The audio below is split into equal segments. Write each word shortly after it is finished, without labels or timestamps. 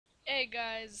Hey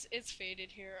guys, it's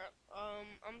Faded here.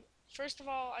 I'm first of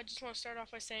all, I just want to start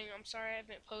off by saying I'm sorry I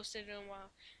haven't posted in a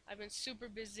while. I've been super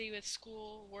busy with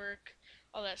school, work,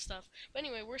 all that stuff. But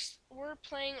anyway, we're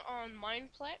playing on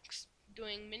Mineplex,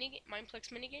 doing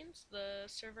Mineplex Minigames. The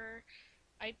server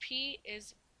IP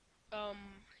is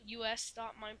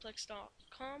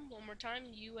us.mineplex.com. One more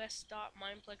time,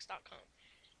 us.mineplex.com.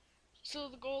 So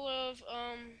the goal of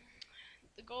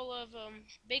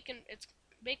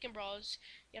bacon brawls.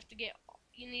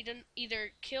 You need to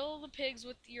either kill the pigs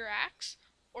with your axe,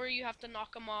 or you have to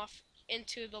knock them off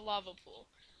into the lava pool.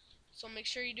 So make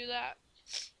sure you do that.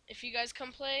 If you guys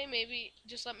come play, maybe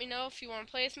just let me know if you want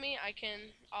to play with me.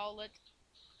 I'll let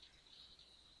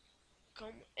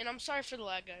come. And I'm sorry for the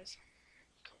lag, guys.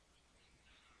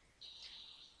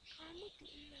 Come with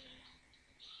me now.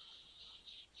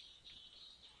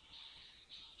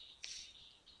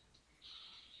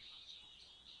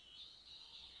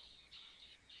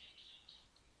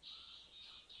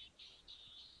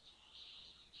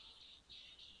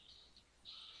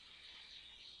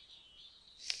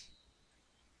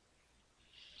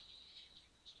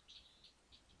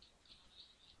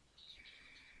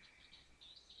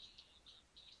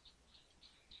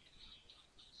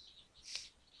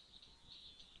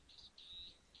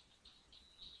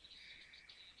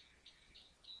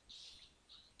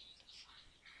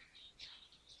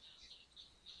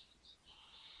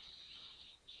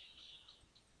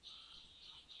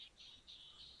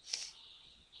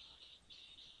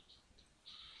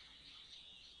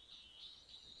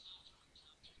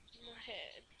 My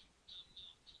head.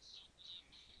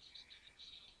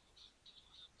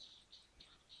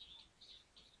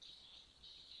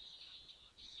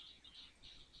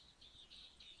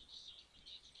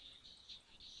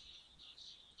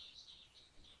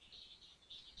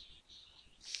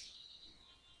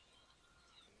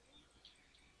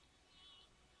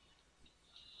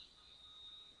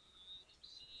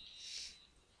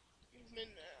 Me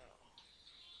now.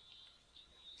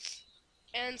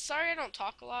 And sorry I don't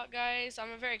talk a lot, guys.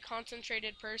 I'm a very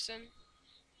concentrated person.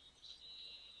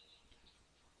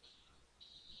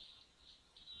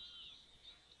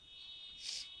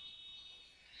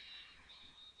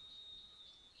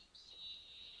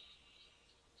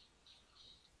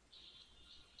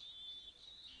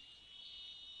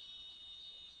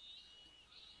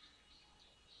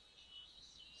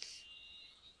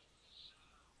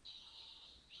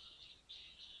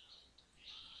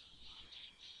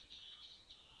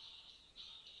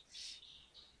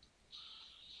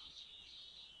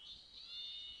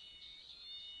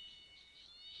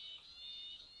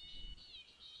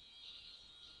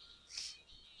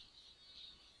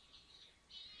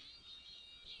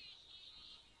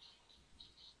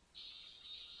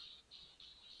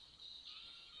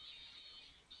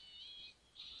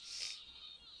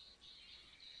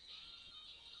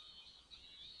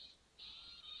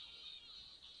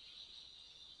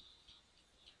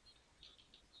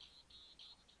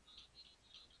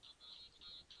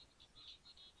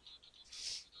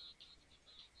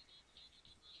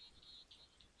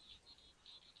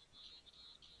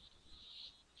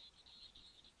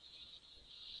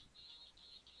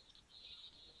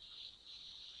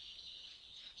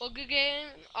 Well, good game.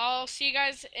 I'll see you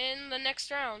guys in the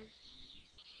next round.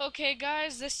 Okay,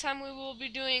 guys, this time we will be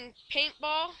doing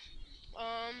paintball.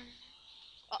 Um,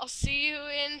 I'll see you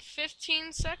in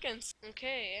 15 seconds.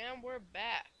 Okay, and we're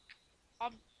back.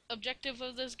 Ob Objective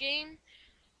of this game,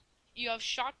 you have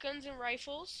shotguns and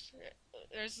rifles.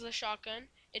 There's the shotgun.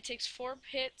 It takes 4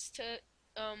 hits to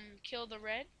kill the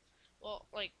red. Well,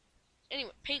 like,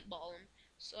 anyway, paintball them.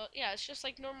 So, yeah, it's just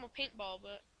like normal paintball,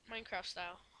 but Minecraft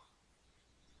style.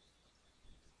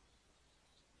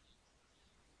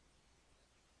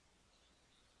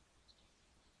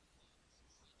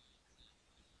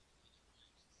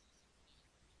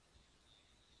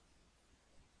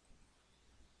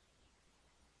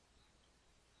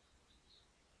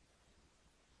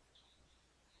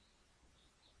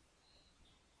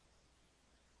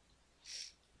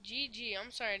 GG.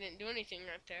 I'm sorry I didn't do anything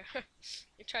right there. I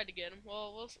tried to get him.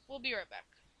 Well, we'll be right back.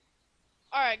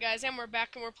 Alright guys, and we're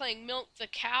back and we're playing Milk the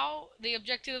Cow. The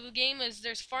objective of the game is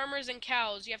there's farmers and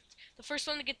cows. The first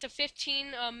one to get to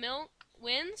 15 milk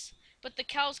wins, but the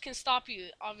cows can stop you,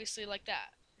 obviously, like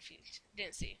that, if you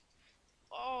didn't see.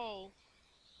 Oh,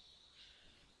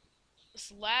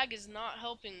 this lag is not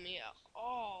helping me at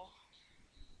all.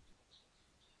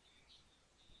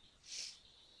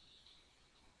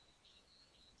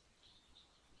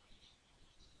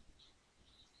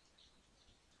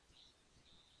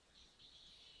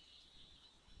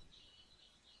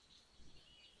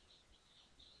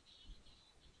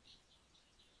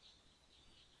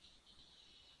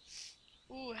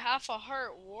 Ooh, half a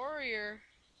heart warrior.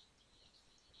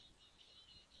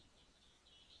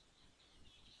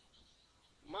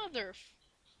 Mother.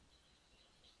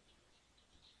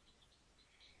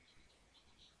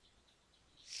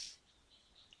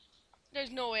 There's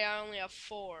no way I only have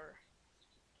 4.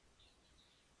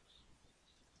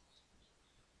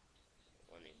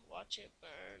 Let me watch it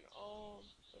burn. Old,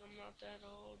 but I'm not that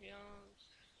old, young.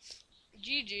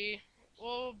 GG.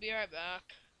 We'll be right back.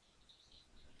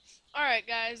 Alright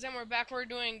guys, then we're back. We're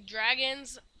doing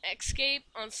Dragon's Escape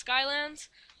on Skylands.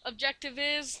 Objective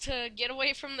is to get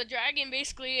away from the dragon.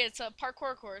 Basically, it's a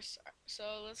parkour course.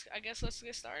 So I guess let's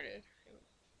get started.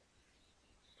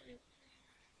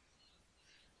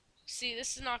 See,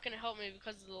 this is not going to help me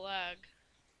because of the lag.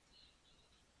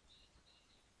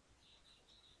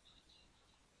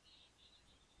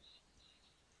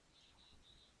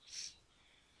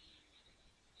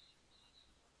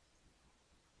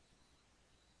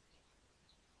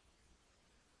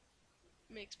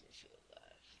 Makes me feel bad.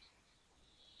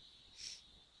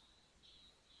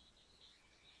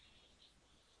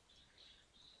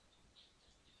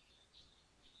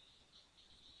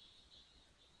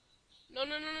 No,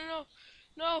 no, no, no, no.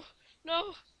 No,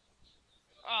 no.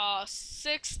 Aw,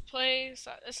 6th place.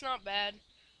 It's not bad.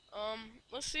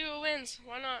 Let's see who wins.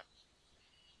 Why not?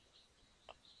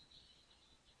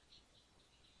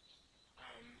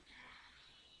 Um,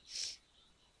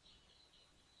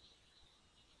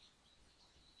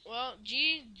 well,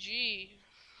 GG.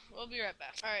 We'll be right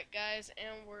back. All right, guys,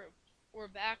 and we're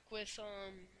back with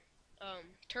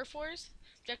turf wars.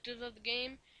 Objective of the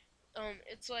game.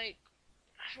 It's like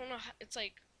I don't know. It's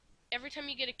like every time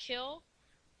you get a kill,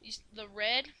 the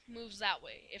red moves that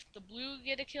way. If the blue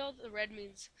get a kill, the red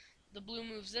means the blue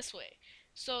moves this way.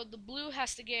 So the blue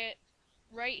has to get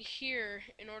right here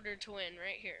in order to win.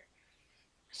 Right here.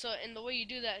 So and the way you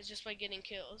do that is just by getting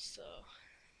kills. So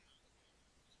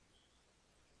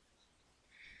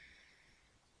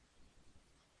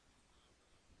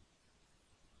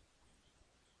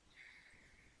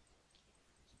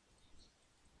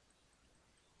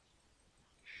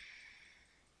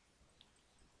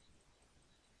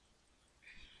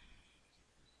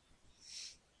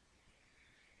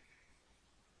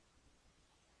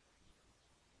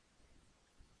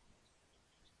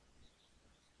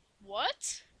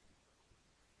what?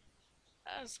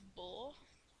 That's bull.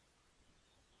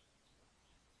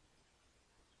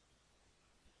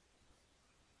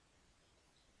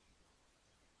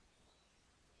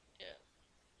 Yeah.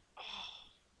 Oh,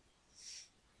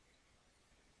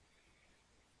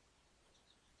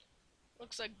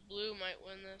 looks like blue might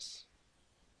win this.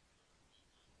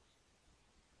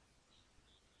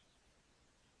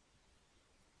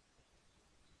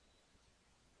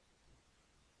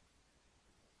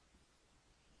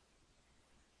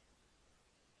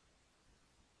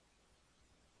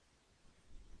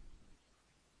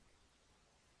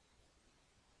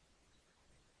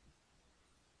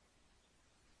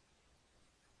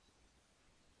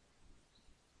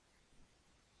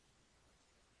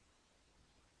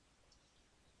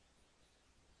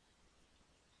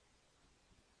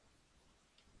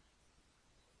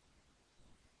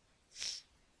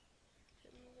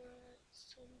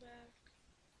 Turn back.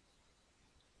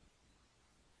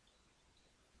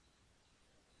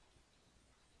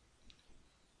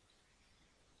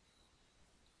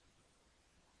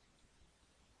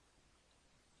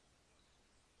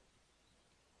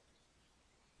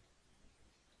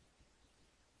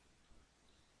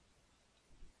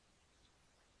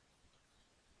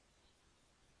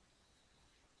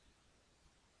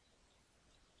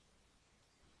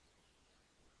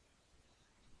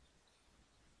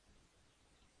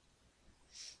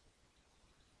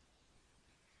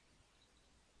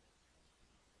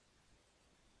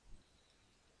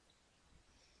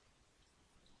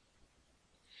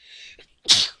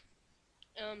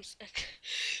 Um,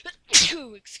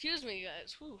 excuse me,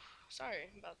 guys. Whew,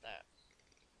 sorry about that.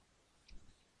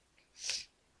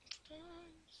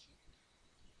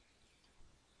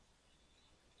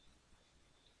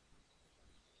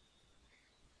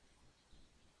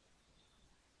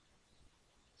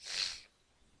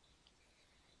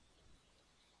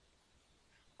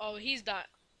 Oh, he's not.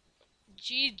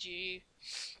 GG.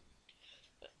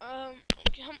 I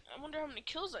wonder how many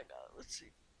kills I got. Let's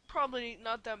see. Probably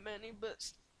not that many,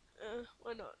 but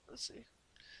why not? Let's see.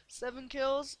 7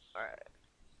 kills. All right.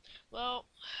 Well,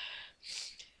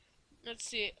 let's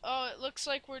see. Oh, it looks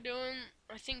like we're doing.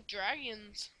 I think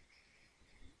dragons.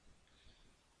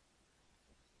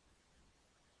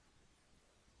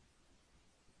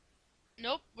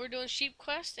 Nope, we're doing sheep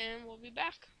quest, and we'll be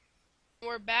back.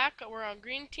 We're back. We're on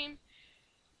green team.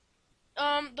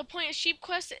 The point of sheep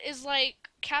quest is like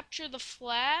capture the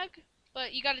flag,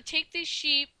 but you got to take these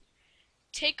sheep,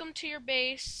 take them to your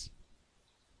base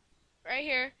right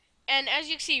here, and as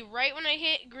you can see, right when I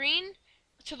hit green,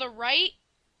 to the right,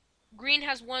 green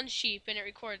has one sheep and it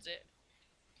records it.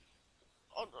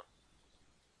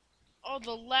 Oh,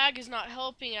 the lag is not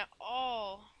helping at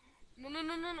all. No, no,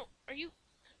 no, no, no. Are you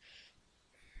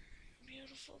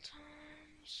beautiful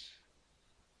times?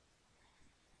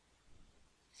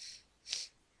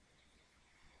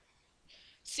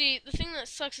 See, the thing that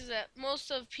sucks is that most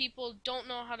of people don't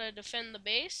know how to defend the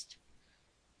base.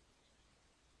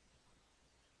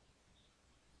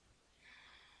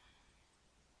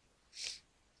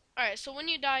 Alright, so when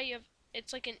you die,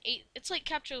 it's like it's like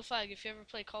capture the flag if you ever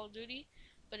play Call of Duty,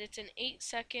 but it's an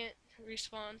 8-second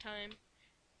respawn time.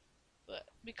 But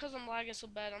because I'm lagging so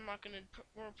bad,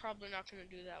 we're probably not gonna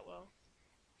do that well.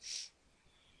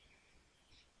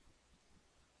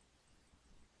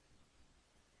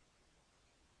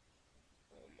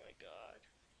 Oh my god.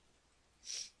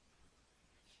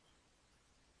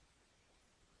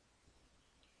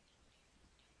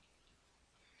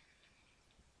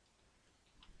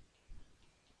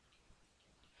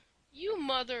 You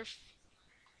mother.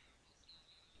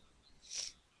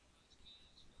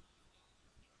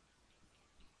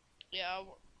 Yeah,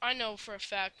 I know for a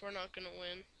fact we're not gonna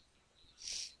win.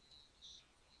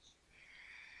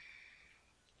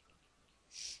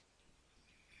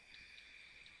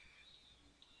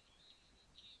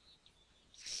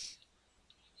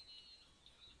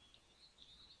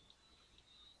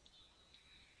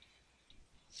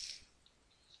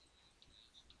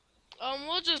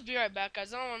 We'll just be right back,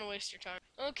 guys. I don't want to waste your time.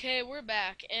 Okay, we're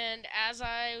back, and as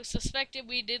I suspected,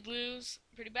 we did lose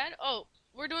pretty bad. Oh,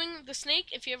 we're doing the snake.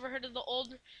 If you ever heard of the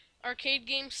old arcade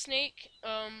game Snake,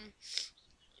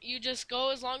 you just go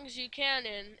as long as you can,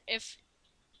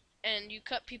 and you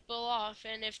cut people off.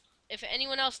 And if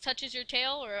anyone else touches your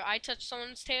tail, or I touch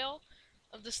someone's tail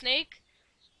of the snake,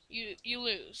 you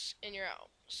lose and you're out.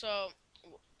 So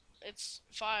it's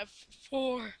 5,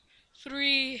 4,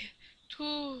 3,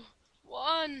 2,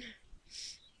 1.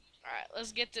 Alright,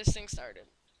 let's get this thing started.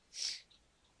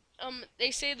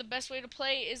 They say the best way to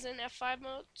play is in F5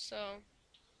 mode, so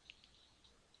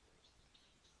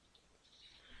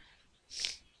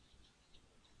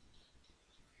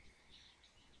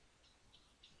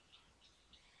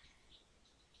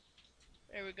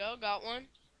there we go, got one.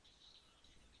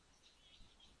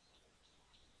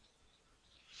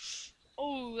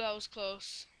 Oh, that was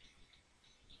close.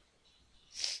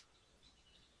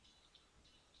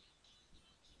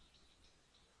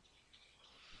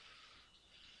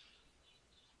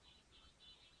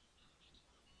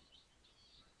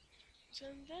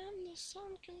 And then the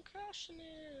sun came crashing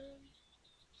in.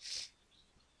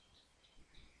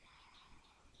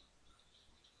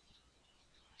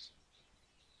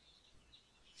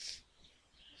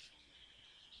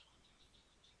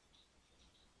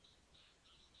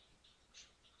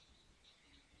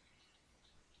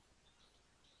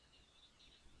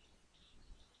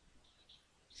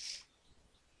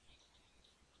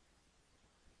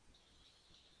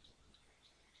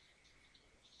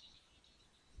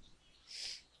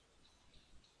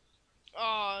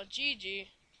 Aw, GG.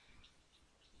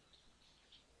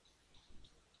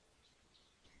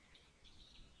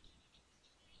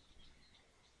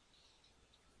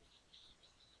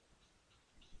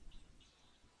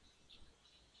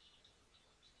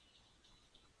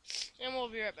 And we'll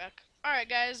be right back. Alright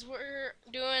guys, we're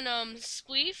doing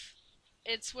spleef.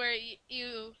 It's where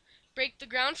you break the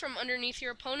ground from underneath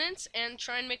your opponents and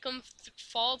try and make them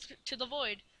fall to the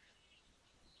void.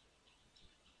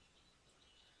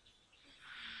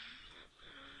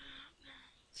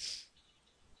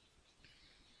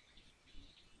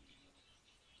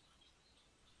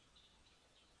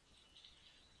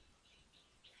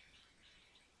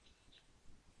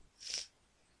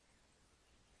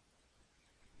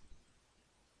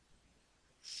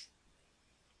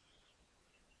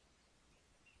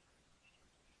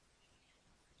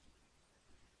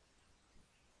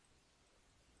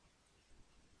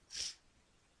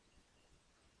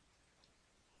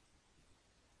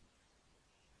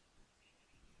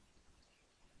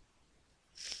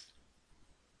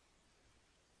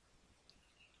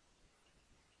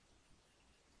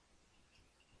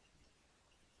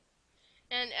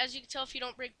 And as you can tell, if you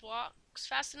don't break blocks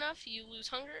fast enough, you lose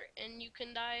hunger and you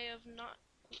can die of not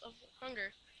of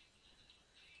hunger.